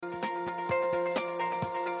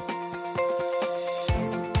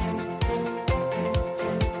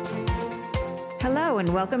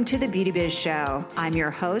and welcome to the Beauty Biz Show. I'm your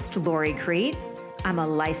host, Lori Crete. I'm a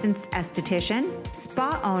licensed esthetician,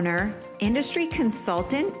 spa owner, industry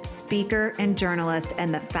consultant, speaker, and journalist,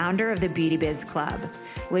 and the founder of the Beauty Biz Club,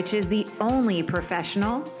 which is the only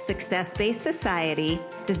professional, success-based society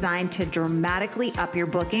designed to dramatically up your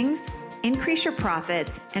bookings, increase your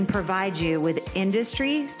profits, and provide you with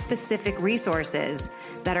industry-specific resources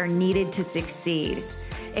that are needed to succeed.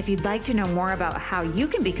 If you'd like to know more about how you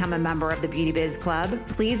can become a member of the Beauty Biz Club,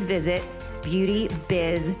 please visit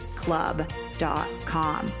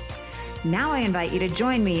beautybizclub.com. Now I invite you to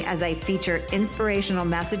join me as I feature inspirational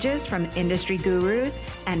messages from industry gurus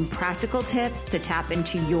and practical tips to tap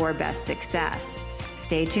into your best success.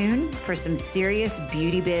 Stay tuned for some serious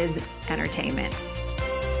beauty biz entertainment.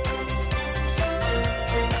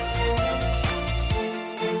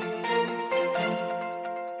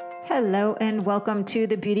 Hello and welcome to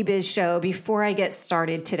the Beauty Biz Show. Before I get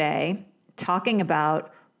started today, talking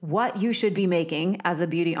about what you should be making as a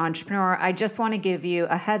beauty entrepreneur, I just want to give you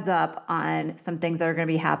a heads up on some things that are going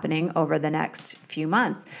to be happening over the next few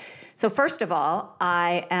months. So first of all,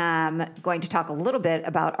 I am going to talk a little bit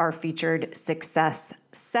about our featured success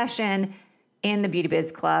session in the Beauty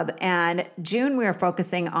Biz Club. And June, we are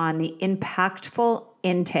focusing on the impactful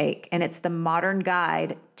intake, and it's the modern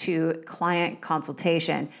guide to client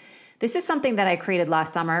consultation. This is something that I created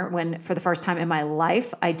last summer when, for the first time in my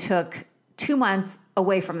life, I took 2 months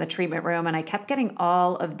away from the treatment room, and I kept getting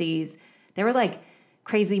all of these. They were like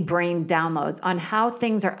crazy brain downloads on how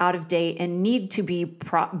things are out of date and need to be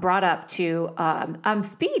brought up to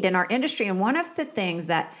speed in our industry. And one of the things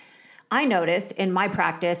that I noticed in my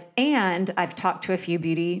practice, and I've talked to a few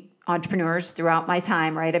beauty entrepreneurs throughout my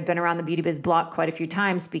time, right? I've been around the Beauty Biz block quite a few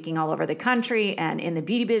times, speaking all over the country and in the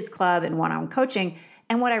Beauty Biz Club and one-on-one coaching.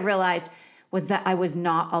 And what I realized was that I was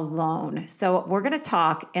not alone. So we're going to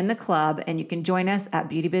talk in the club, and you can join us at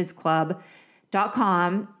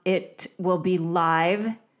beautybizclub.com. It will be live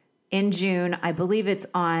in June. I believe it's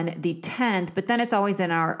on the 10th, but then it's always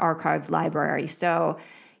in our archived library. So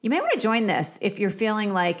you may want to join this if you're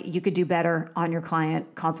feeling like you could do better on your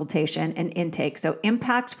client consultation and intake. So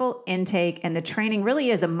impactful intake, and the training really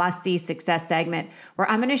is a must-see success segment where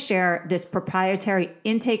I'm going to share this proprietary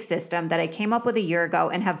intake system that I came up with a year ago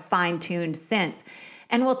and have fine-tuned since.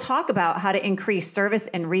 And we'll talk about how to increase service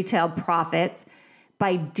and retail profits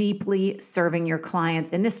by deeply serving your clients.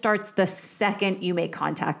 And this starts the second you make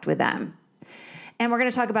contact with them. And we're going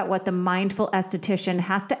to talk about what the mindful esthetician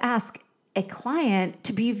has to ask a client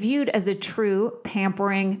to be viewed as a true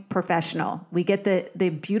pampering professional. We get the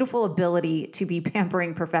beautiful ability to be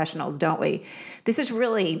pampering professionals, don't we? This is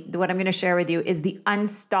really what I'm going to share with you is the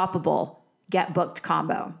unstoppable Get Booked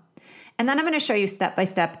combo. And then I'm going to show you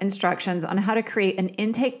step-by-step instructions on how to create an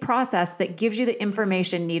intake process that gives you the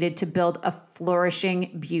information needed to build a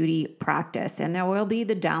flourishing beauty practice. And there will be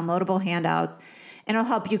the downloadable handouts, and it'll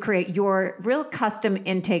help you create your real custom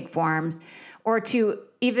intake forms, or to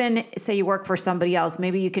even say you work for somebody else,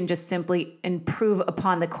 maybe you can just simply improve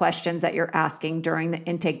upon the questions that you're asking during the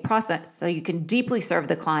intake process so you can deeply serve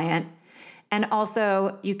the client. And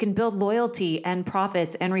also you can build loyalty and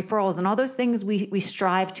profits and referrals and all those things we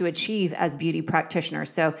strive to achieve as beauty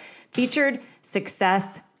practitioners. So featured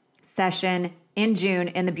success session in June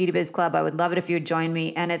in the Beauty Biz Club. I would love it if you would join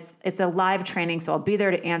me. And it's a live training, so I'll be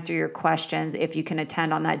there to answer your questions if you can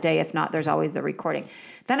attend on that day. If not, there's always the recording.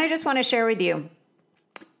 Then I just want to share with you,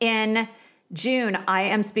 in June, I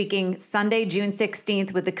am speaking Sunday, June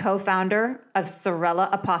 16th with the co-founder of Sorella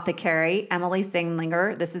Apothecary, Emily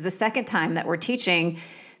Singlinger. This is the second time that we're teaching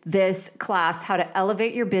this class, how to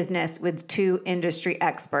elevate your business with two industry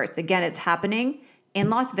experts. Again, it's happening in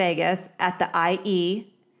Las Vegas at the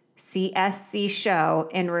IECSC show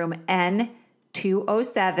in room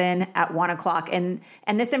N207 at 1 o'clock. And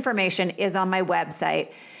this information is on my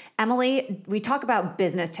website. Emily, we talk about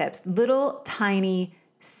business tips, little tiny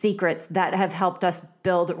secrets that have helped us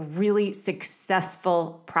build really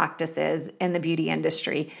successful practices in the beauty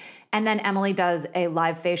industry. And then Emily does a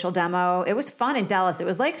live facial demo. It was fun in Dallas. It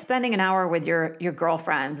was like spending an hour with your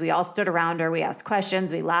girlfriends. We all stood around her. We asked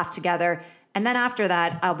questions. We laughed together. And then after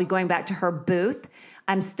that, I'll be going back to her booth.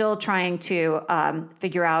 I'm still trying to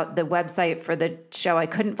figure out the website for the show. I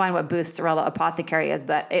couldn't find what booth Sorella Apothecary is,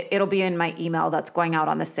 but it'll be in my email that's going out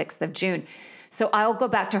on the 6th of June. So I'll go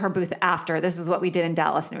back to her booth after. This is what we did in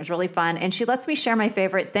Dallas, and it was really fun. And she lets me share my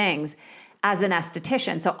favorite things as an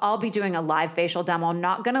esthetician. So I'll be doing a live facial demo.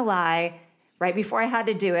 Not going to lie, right before I had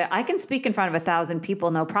to do it. I can speak in front of 1,000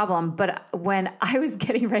 people, no problem. But when I was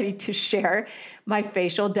getting ready to share my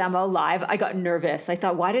facial demo live, I got nervous. I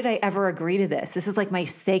thought, why did I ever agree to this? This is like my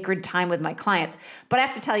sacred time with my clients. But I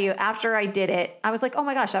have to tell you, after I did it, I was like, oh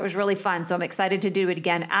my gosh, that was really fun. So I'm excited to do it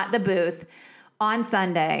again at the booth on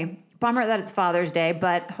Sunday. Bummer that it's Father's Day,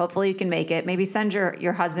 but hopefully you can make it. Maybe send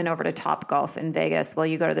your husband over to Topgolf in Vegas while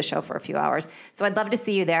you go to the show for a few hours. So I'd love to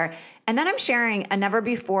see you there. And then I'm sharing a never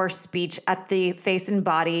before speech at the Face and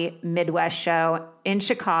Body Midwest show in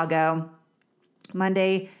Chicago,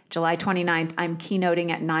 Monday, July 29th. I'm keynoting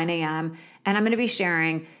at 9 a.m. and I'm going to be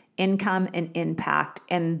sharing income and impact.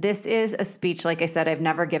 And this is a speech, like I said, I've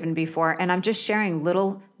never given before. And I'm just sharing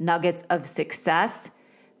little nuggets of success,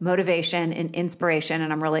 motivation, and inspiration,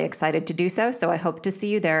 and I'm really excited to do so. So I hope to see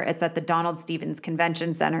you there. It's at the Donald Stevens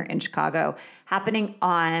Convention Center in Chicago, happening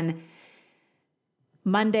on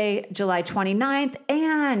Monday, July 29th,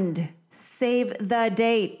 and save the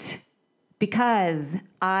date because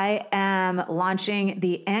I am launching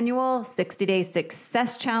the annual 60-Day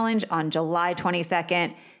Success Challenge on July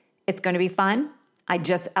 22nd. It's going to be fun. I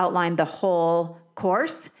just outlined the whole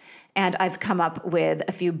course, and I've come up with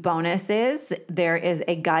a few bonuses. There is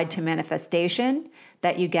a guide to manifestation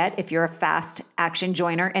that you get if you're a fast action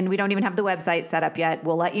joiner. And we don't even have the website set up yet.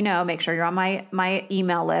 We'll let you know. Make sure you're on my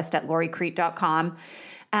email list at loricrete.com.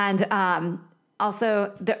 And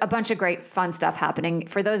also a bunch of great fun stuff happening.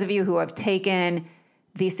 For those of you who have taken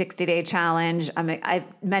the 60-day challenge,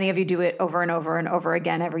 many of you do it over and over and over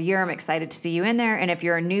again every year. I'm excited to see you in there. And if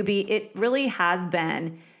you're a newbie, it really has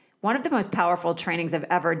been one of the most powerful trainings I've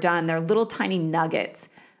ever done. They're little tiny nuggets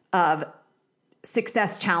of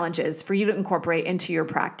success challenges for you to incorporate into your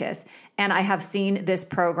practice. And I have seen this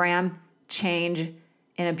program change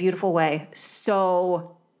in a beautiful way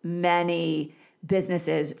so many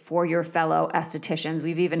businesses for your fellow estheticians.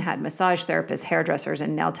 We've even had massage therapists, hairdressers,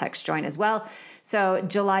 and nail techs join as well. So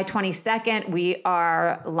July 22nd, we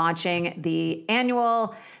are launching the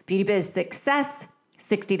annual Beauty Biz Success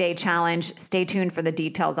 60-Day Challenge. Stay tuned for the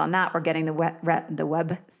details on that. We're getting the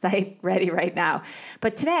website ready right now.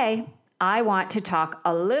 But today, I want to talk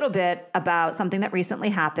a little bit about something that recently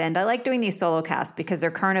happened. I like doing these solo casts because they're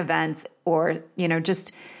current events or,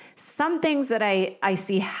 just some things that I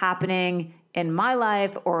see happening in my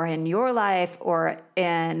life or in your life or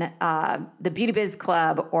in the Beauty Biz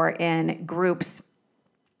Club or in groups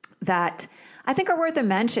that I think are worth a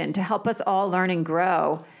mention to help us all learn and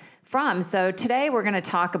grow from. So today we're going to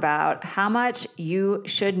talk about how much you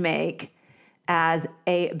should make as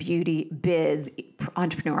a beauty biz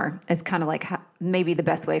entrepreneur is kind of like maybe the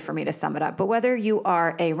best way for me to sum it up. But whether you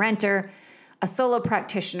are a renter, a solo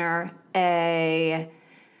practitioner, a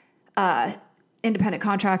independent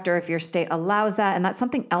contractor, if your state allows that, and that's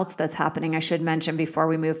something else that's happening I should mention before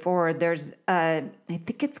we move forward. There's, I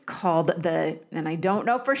think it's called and I don't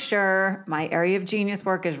know for sure, my area of genius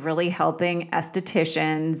work is really helping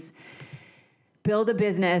estheticians build a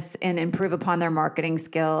business and improve upon their marketing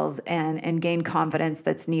skills and gain confidence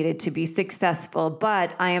that's needed to be successful.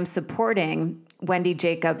 But I am supporting Wendy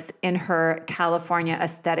Jacobs in her California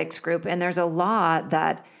aesthetics group. And there's a law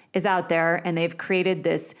that is out there, and they've created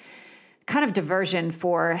this kind of diversion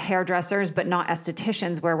for hairdressers, but not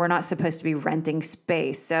estheticians, where we're not supposed to be renting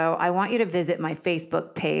space. So I want you to visit my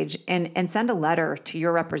Facebook page and send a letter to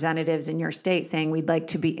your representatives in your state saying we'd like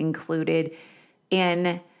to be included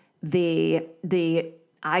in the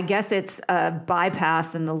I guess it's a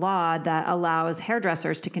bypass in the law that allows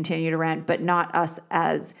hairdressers to continue to rent, but not us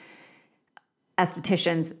as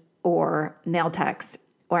estheticians or nail techs,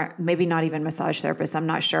 or maybe not even massage therapists. I'm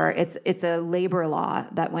not sure. It's a labor law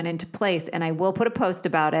that went into place, and I will put a post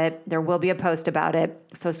about it. There will be a post about it.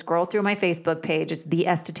 So scroll through my Facebook page. It's The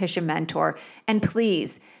Esthetician Mentor. And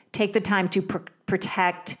please take the time to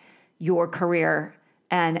protect your career.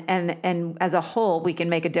 And as a whole, we can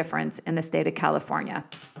make a difference in the state of California.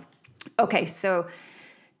 Okay, so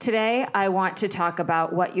today I want to talk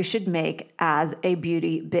about what you should make as a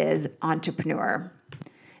beauty biz entrepreneur.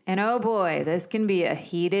 And oh boy, this can be a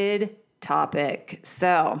heated topic.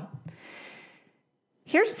 So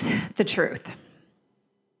here's the truth.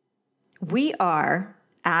 We are,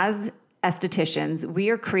 as estheticians, we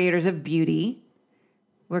are creators of beauty.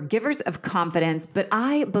 We're givers of confidence, but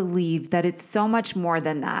I believe that it's so much more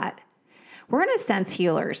than that. We're in a sense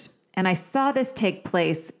healers. And I saw this take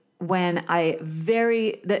place when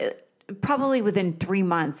probably within 3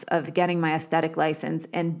 months of getting my aesthetic license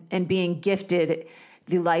and being gifted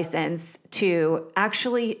the license to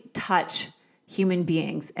actually touch human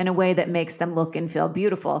beings in a way that makes them look and feel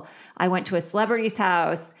beautiful. I went to a celebrity's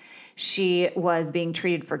house. She was being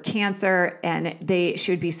treated for cancer, and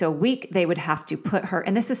she would be so weak, they would have to put her,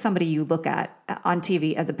 and this is somebody you look at on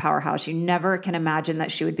TV as a powerhouse. You never can imagine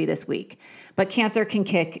that she would be this weak, but cancer can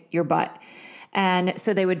kick your butt. And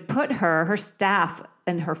so they would put her staff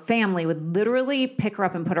and her family would literally pick her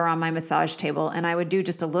up and put her on my massage table. And I would do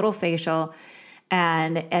just a little facial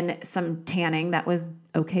and some tanning that was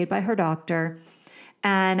okayed by her doctor.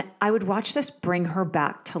 And I would watch this bring her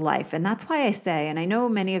back to life. And that's why I say, and I know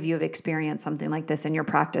many of you have experienced something like this in your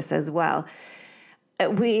practice as well.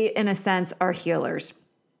 We, in a sense, are healers.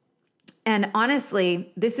 And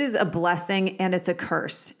honestly, this is a blessing and it's a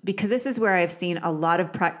curse, because this is where I've seen a lot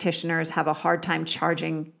of practitioners have a hard time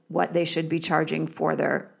charging what they should be charging for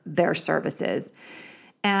their services.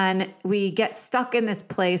 And we get stuck in this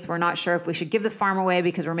place. We're not sure if we should give the farm away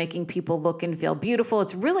because we're making people look and feel beautiful.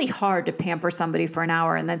 It's really hard to pamper somebody for an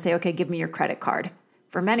hour and then say, okay, give me your credit card,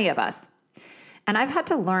 for many of us. And I've had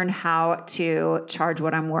to learn how to charge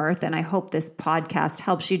what I'm worth. And I hope this podcast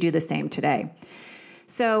helps you do the same today.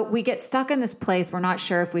 So we get stuck in this place. We're not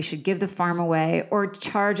sure if we should give the farm away or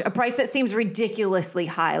charge a price that seems ridiculously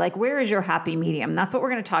high. Like, where is your happy medium? That's what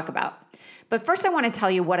we're going to talk about. But first, I want to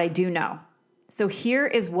tell you what I do know. So here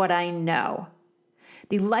is what I know.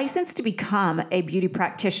 The license to become a beauty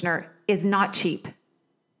practitioner is not cheap.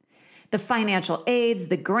 The financial aids,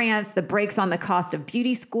 the grants, the breaks on the cost of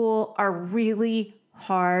beauty school are really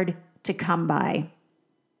hard to come by.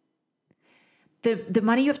 The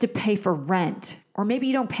money you have to pay for rent, or maybe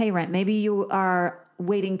you don't pay rent. Maybe you are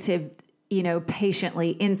waiting to,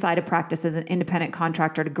 patiently inside a practice as an independent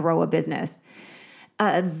contractor to grow a business.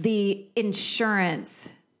 The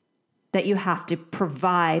insurance that you have to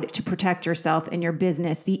provide to protect yourself and your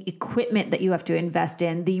business, the equipment that you have to invest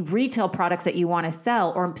in, the retail products that you want to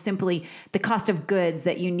sell, or simply the cost of goods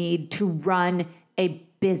that you need to run a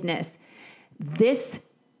business. This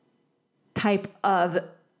type of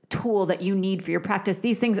tool that you need for your practice,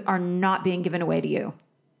 these things are not being given away to you.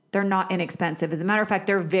 They're not inexpensive. As a matter of fact,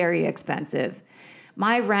 they're very expensive.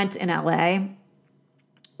 My rent in LA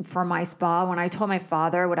for my spa, when I told my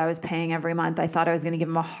father what I was paying every month, I thought I was going to give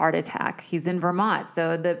him a heart attack. He's in Vermont,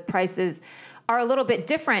 so the prices are a little bit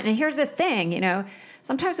different. And here's the thing,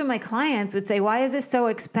 sometimes when my clients would say, why is this so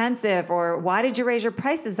expensive? Or why did you raise your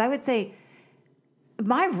prices? I would say,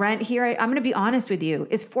 my rent here, I'm going to be honest with you,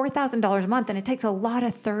 is $4,000 a month. And it takes a lot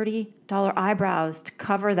of $30 eyebrows to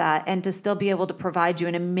cover that and to still be able to provide you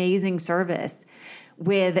an amazing service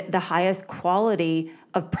with the highest quality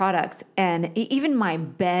of products. And even my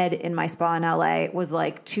bed in my spa in LA was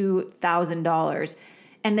like $2,000.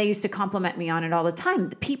 And they used to compliment me on it all the time.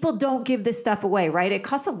 People don't give this stuff away, right? It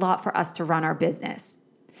costs a lot for us to run our business.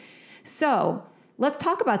 So let's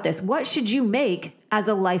talk about this. What should you make as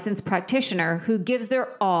a licensed practitioner who gives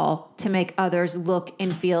their all to make others look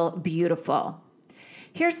and feel beautiful?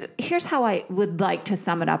 Here's how I would like to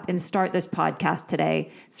sum it up and start this podcast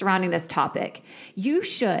today surrounding this topic. You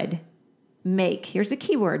should make, here's a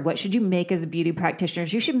key word, what should you make as a beauty practitioner?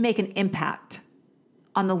 You should make an impact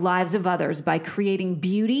on the lives of others by creating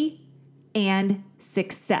beauty and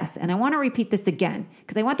success. And I want to repeat this again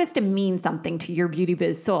because I want this to mean something to your beauty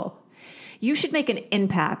biz soul. You should make an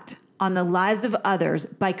impact on the lives of others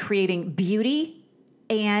by creating beauty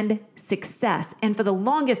and success. And for the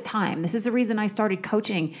longest time, this is the reason I started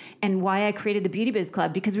coaching and why I created the Beauty Biz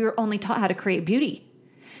Club, because we were only taught how to create beauty.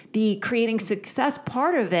 The creating success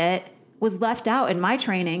part of it was left out in my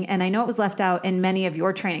training, and I know it was left out in many of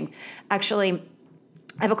your trainings. Actually,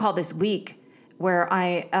 I have a call this week where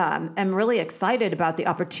I am really excited about the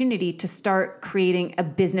opportunity to start creating a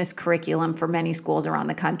business curriculum for many schools around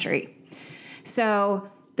the country.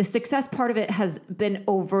 So the success part of it has been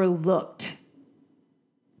overlooked.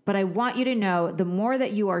 But I want you to know, the more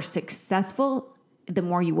that you are successful, the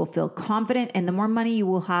more you will feel confident and the more money you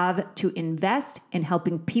will have to invest in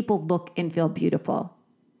helping people look and feel beautiful.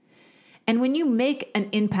 And when you make an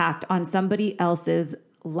impact on somebody else's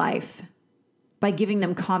life by giving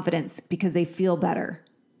them confidence because they feel better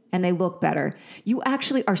and they look better, you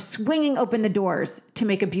actually are swinging open the doors to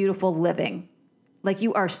make a beautiful living. Like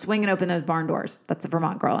you are swinging open those barn doors. That's the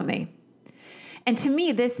Vermont girl in me. And to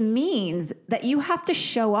me, this means that you have to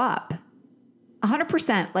show up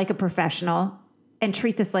 100% like a professional and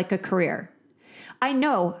treat this like a career. I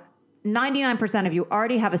know 99% of you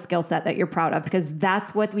already have a skill set that you're proud of because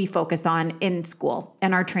that's what we focus on in school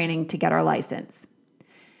and our training to get our license.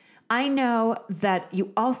 I know that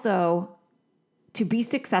you also, to be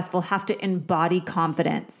successful, have to embody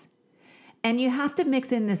confidence. And you have to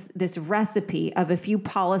mix in this recipe of a few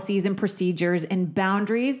policies and procedures and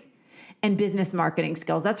boundaries and business marketing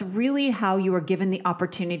skills. That's really how you are given the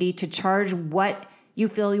opportunity to charge what you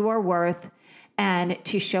feel you are worth and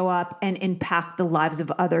to show up and impact the lives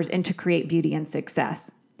of others and to create beauty and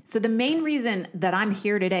success. So the main reason that I'm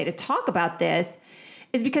here today to talk about this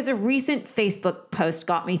is because a recent Facebook post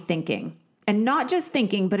got me thinking, and not just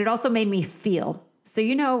thinking, but it also made me feel. So,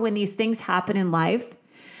 when these things happen in life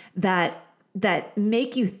that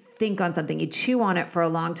make you think on something, you chew on it for a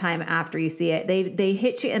long time after you see it. They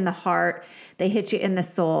hit you in the heart. They hit you in the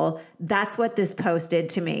soul. That's what this post did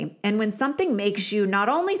to me. And when something makes you not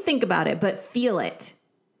only think about it, but feel it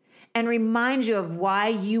and reminds you of why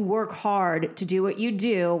you work hard to do what you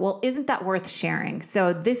do, well, isn't that worth sharing?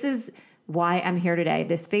 So this is why I'm here today.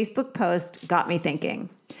 This Facebook post got me thinking.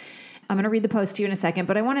 I'm going to read the post to you in a second,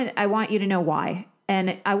 but I want you to know why.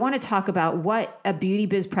 And I want to talk about what a beauty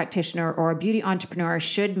biz practitioner or a beauty entrepreneur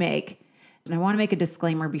should make. And I want to make a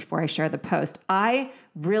disclaimer before I share the post. I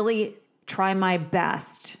really try my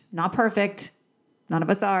best, not perfect, none of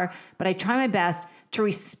us are, but I try my best to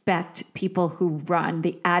respect people who run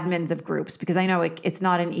the admins of groups, because I know it's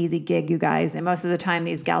not an easy gig, you guys. And most of the time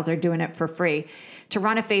these gals are doing it for free. To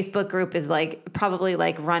run a Facebook group is probably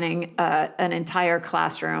like running an entire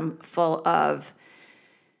classroom full of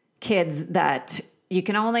kids that you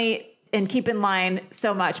can only and keep in line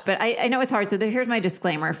so much. But I know it's hard. So here's my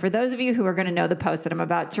disclaimer. For those of you who are going to know the post that I'm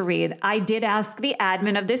about to read, I did ask the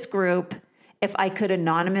admin of this group if I could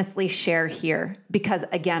anonymously share here, because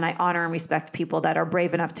again, I honor and respect people that are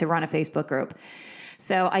brave enough to run a Facebook group.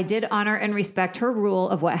 So I did honor and respect her rule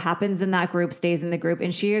of what happens in that group stays in the group.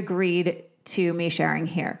 And she agreed to me sharing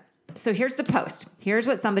here. So here's the post. Here's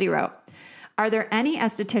what somebody wrote. Are there any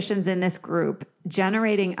estheticians in this group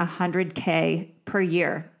generating $100K per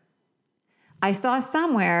year? I saw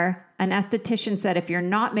somewhere an esthetician said, if you're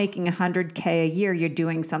not making $100K a year, you're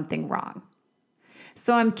doing something wrong.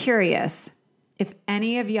 So I'm curious if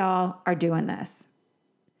any of y'all are doing this.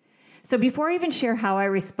 So before I even share how I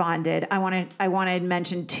responded, I want to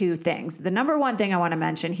mention two things. The number one thing I want to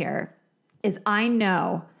mention here is I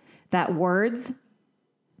know that words,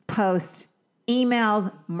 posts,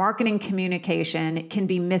 emails, marketing communication can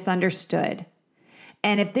be misunderstood.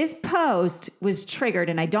 And if this post was triggered,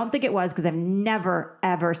 and I don't think it was, because I've never,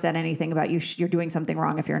 ever said anything about you're doing something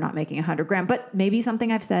wrong if you're not making 100 grand, but maybe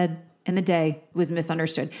something I've said in the day was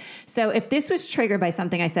misunderstood. So if this was triggered by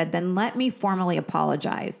something I said, then let me formally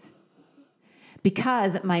apologize.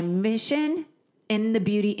 Because my mission in the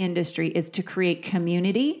beauty industry is to create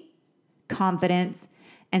community, confidence,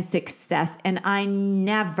 and success. And I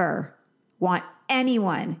never want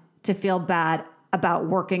anyone to feel bad about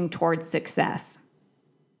working towards success.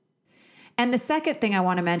 And the second thing I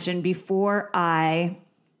want to mention before I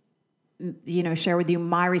share with you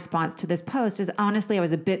my response to this post is, honestly, I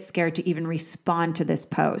was a bit scared to even respond to this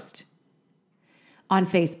post on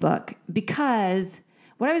Facebook, because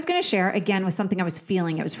what I was going to share, again, was something I was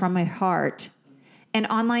feeling. It was from my heart. And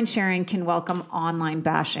online sharing can welcome online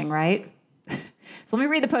bashing, right? So let me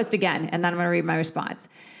read the post again, and then I'm going to read my response.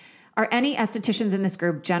 Are any estheticians in this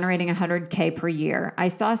group generating $100K per year? I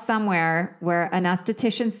saw somewhere where an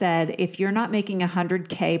esthetician said, if you're not making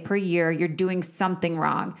 $100K per year, you're doing something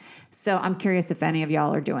wrong. So I'm curious if any of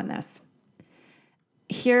y'all are doing this.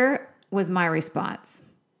 Here was my response.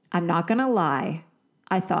 I'm not going to lie.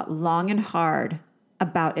 I thought long and hard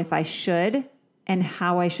about if I should and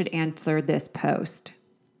how I should answer this post,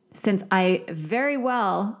 since I very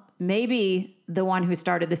well may be the one who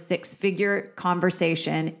started the six-figure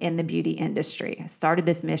conversation in the beauty industry. I started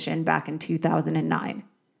this mission back in 2009.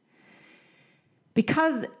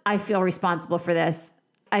 Because I feel responsible for this,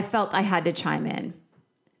 I felt I had to chime in.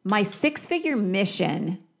 My six-figure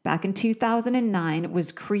mission back in 2009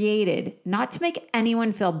 was created not to make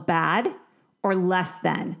anyone feel bad or less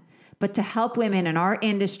than, but to help women in our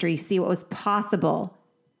industry see what was possible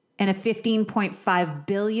in a $15.5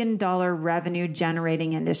 billion revenue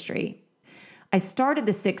generating industry. I started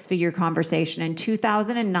the six-figure conversation in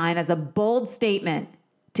 2009 as a bold statement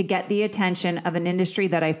to get the attention of an industry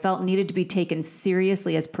that I felt needed to be taken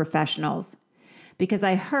seriously as professionals. Because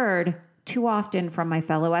I heard too often from my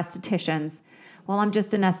fellow estheticians, well, I'm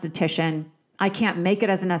just an esthetician. I can't make it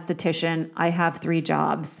as an esthetician. I have 3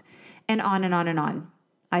 jobs, and on and on and on.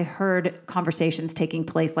 I heard conversations taking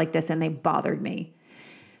place like this, and they bothered me.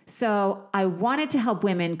 So I wanted to help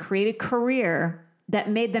women create a career that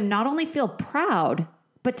made them not only feel proud,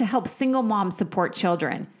 but to help single moms support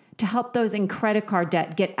children, to help those in credit card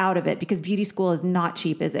debt get out of it, because beauty school is not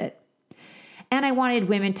cheap, is it? And I wanted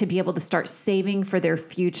women to be able to start saving for their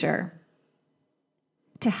future,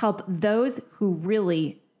 to help those who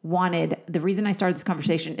really wanted. The reason I started this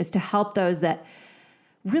conversation is to help those that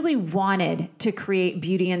really wanted to create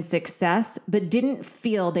beauty and success, but didn't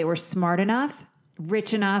feel they were smart enough,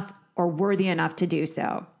 rich enough, or worthy enough to do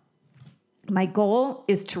so. My goal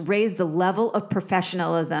is to raise the level of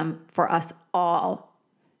professionalism for us all,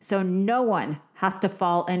 so no one has to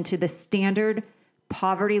fall into the standard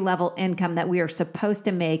poverty level income that we are supposed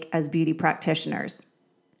to make as beauty practitioners.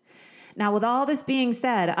 Now, with all this being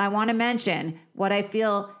said, I want to mention what I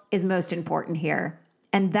feel is most important here,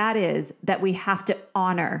 and that is that we have to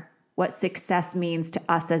honor what success means to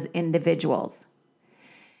us as individuals.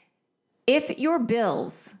 If your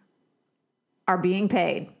bills are being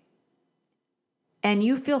paid and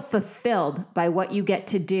you feel fulfilled by what you get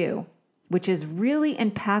to do, which is really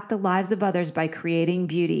impact the lives of others by creating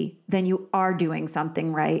beauty, then you are doing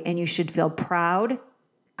something right, and you should feel proud,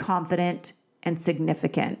 confident, and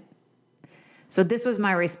significant. So this was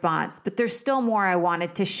my response, but there's still more I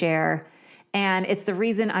wanted to share, and it's the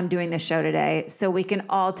reason I'm doing this show today, so we can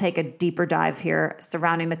all take a deeper dive here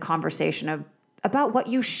surrounding the conversation about what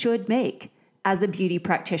you should make as a beauty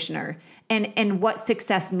practitioner and what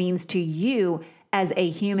success means to you as a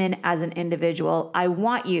human, as an individual. I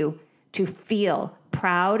want you to feel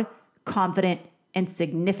proud, confident, and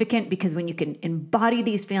significant, because when you can embody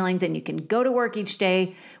these feelings and you can go to work each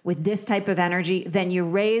day with this type of energy, then you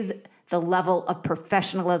raise the level of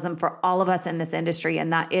professionalism for all of us in this industry,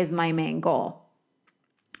 and that is my main goal.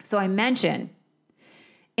 So I mentioned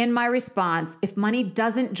in my response, if money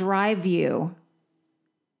doesn't drive you,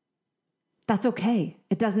 that's okay.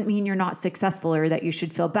 It doesn't mean you're not successful or that you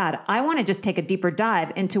should feel bad. I want to just take a deeper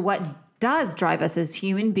dive into what does drive us as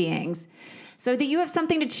human beings so that you have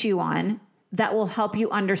something to chew on that will help you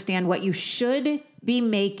understand what you should be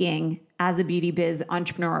making as a beauty biz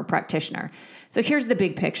entrepreneur or practitioner. So here's the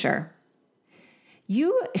big picture.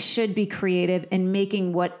 You should be creative in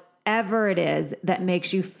making whatever it is that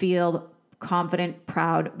makes you feel confident,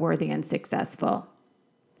 proud, worthy, and successful.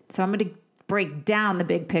 So I'm going to break down the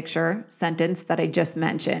big picture sentence that I just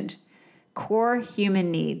mentioned. Core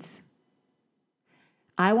human needs.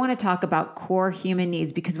 I want to talk about core human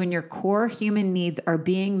needs, because when your core human needs are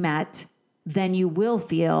being met, then you will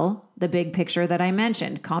feel the big picture that I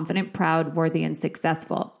mentioned: confident, proud, worthy, and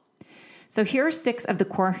successful. So here are 6 of the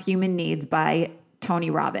core human needs by Tony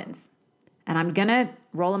Robbins. And I'm going to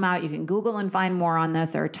roll them out. You can Google and find more on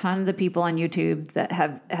this. There are tons of people on YouTube that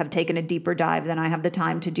have taken a deeper dive than I have the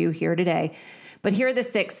time to do here today. But here are the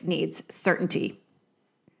 6 needs. Certainty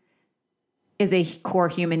is a core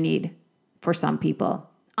human need for some people.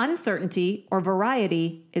 Uncertainty or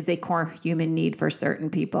variety is a core human need for certain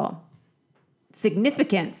people.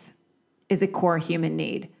 Significance is a core human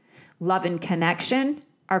need. Love and connection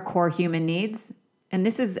are core human needs. And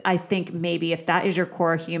this is, I think, maybe if that is your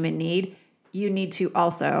core human need, you need to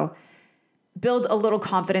also build a little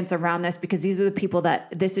confidence around this, because these are the people that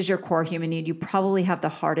this is your core human need. You probably have the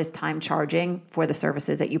hardest time charging for the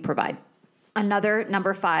services that you provide. Another,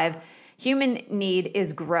 number 5, human need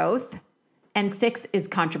is growth, and 6 is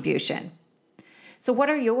contribution. So what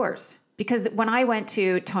are yours? Because when I went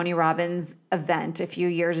to Tony Robbins' event a few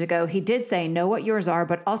years ago, he did say, know what yours are,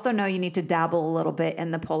 but also know you need to dabble a little bit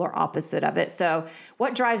in the polar opposite of it. So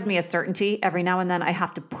what drives me is certainty. Every now and then I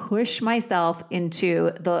have to push myself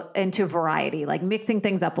into variety, like mixing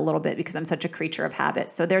things up a little bit, because I'm such a creature of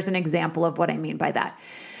habit. So there's an example of what I mean by that.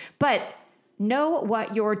 But know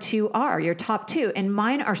what your 2 are, your top 2. And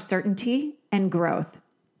mine are certainty and growth,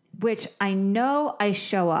 which I know I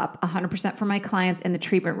show up 100% for my clients in the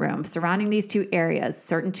treatment room surrounding these 2 areas,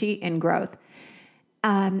 certainty and growth.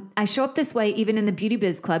 I show up this way even in the Beauty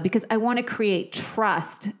Biz Club because I want to create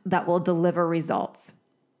trust that will deliver results.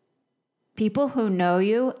 People who know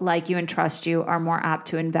you, like you, and trust you are more apt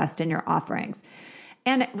to invest in your offerings.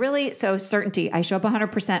 And really, so certainty, I show up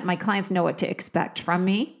 100%. My clients know what to expect from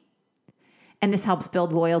me. And this helps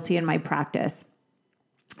build loyalty in my practice.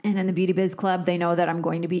 And in the Beauty Biz Club, they know that I'm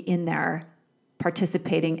going to be in there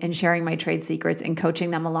participating and sharing my trade secrets and coaching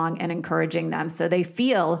them along and encouraging them so they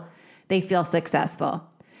feel successful.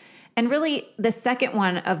 And really, the second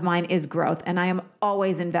one of mine is growth. And I am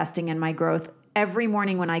always investing in my growth. Every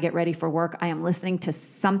morning when I get ready for work, I am listening to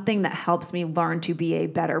something that helps me learn to be a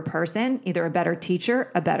better person, either a better teacher,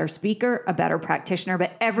 a better speaker, a better practitioner.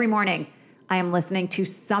 But every morning I am listening to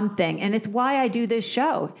something. And it's why I do this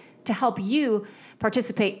show, to help you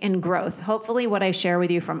participate in growth. Hopefully what I share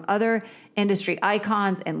with you from other industry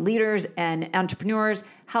icons and leaders and entrepreneurs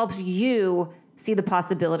helps you see the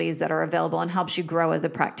possibilities that are available and helps you grow as a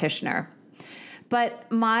practitioner.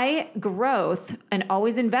 But my growth and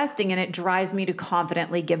always investing in it drives me to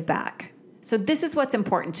confidently give back. So this is what's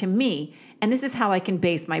important to me, and this is how I can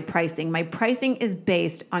base my pricing. My pricing is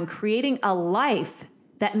based on creating a life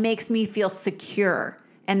that makes me feel secure,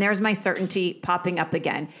 And there's my certainty popping up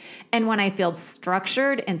again. And when I feel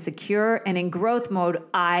structured and secure and in growth mode,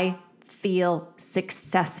 I feel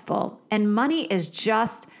successful. And money is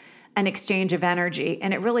just an exchange of energy.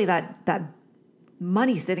 And it really, that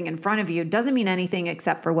money sitting in front of you doesn't mean anything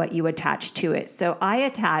except for what you attach to it. So I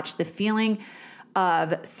attach the feeling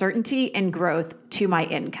of certainty and growth to my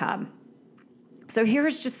income. So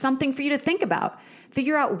here's just something for you to think about.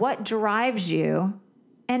 Figure out what drives you,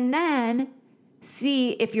 and then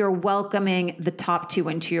see if you're welcoming the top two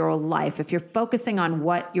into your life. If you're focusing on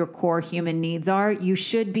what your core human needs are, you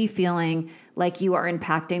should be feeling like you are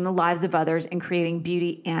impacting the lives of others and creating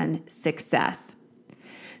beauty and success.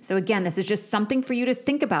 So again, this is just something for you to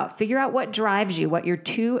think about. Figure out what drives you, what your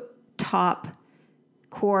two top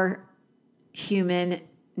core human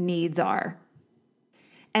needs are.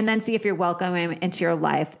 And then see if you're welcoming into your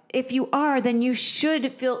life. If you are, then you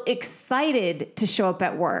should feel excited to show up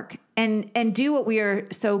at work and do what we are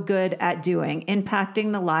so good at doing,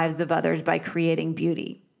 impacting the lives of others by creating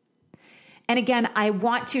beauty. And again, I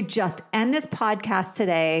want to just end this podcast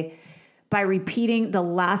today by repeating the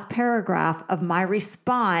last paragraph of my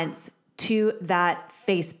response to that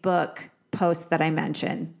Facebook post that I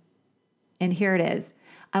mentioned. And here it is.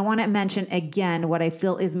 I want to mention again what I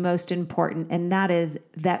feel is most important, and that is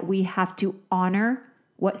that we have to honor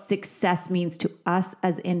what success means to us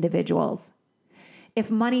as individuals. If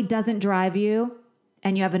money doesn't drive you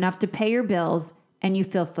and you have enough to pay your bills and you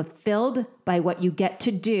feel fulfilled by what you get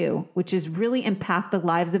to do, which is really impact the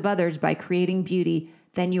lives of others by creating beauty,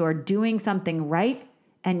 then you are doing something right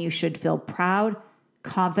and you should feel proud,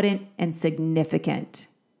 confident, and significant.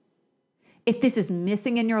 If this is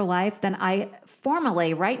missing in your life, then I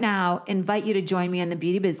formally right now invite you to join me in the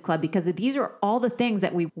Beauty Biz Club, because these are all the things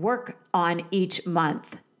that we work on each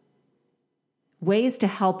month. Ways to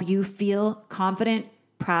help you feel confident,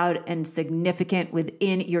 proud, and significant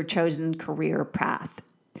within your chosen career path.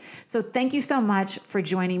 So thank you so much for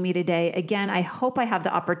joining me today. Again, I hope I have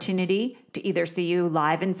the opportunity to either see you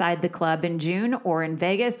live inside the club in June or in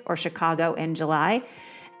Vegas or Chicago in July.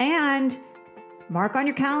 And mark on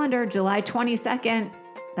your calendar, July 22nd.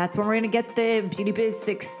 That's when we're going to get the Beauty Biz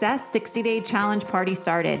Success 60-Day Challenge party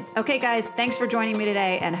started. Okay, guys, thanks for joining me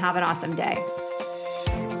today and have an awesome day.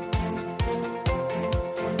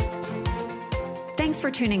 Thanks for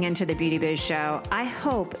tuning into the Beauty Biz Show. I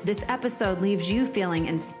hope this episode leaves you feeling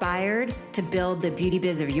inspired to build the beauty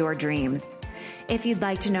biz of your dreams. If you'd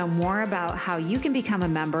like to know more about how you can become a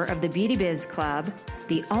member of the Beauty Biz Club,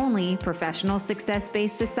 the only professional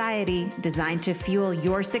success-based society designed to fuel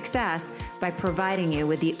your success by providing you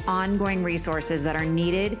with the ongoing resources that are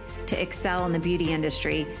needed to excel in the beauty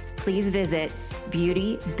industry, please visit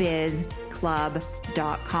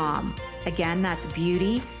beautybizclub.com. Again, that's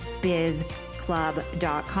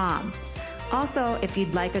beautybizclub.com. Also, if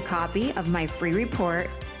you'd like a copy of my free report,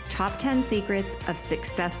 Top 10 Secrets of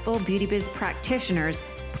Successful Beauty Biz Practitioners,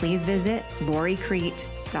 please visit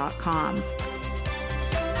lauriecrete.com.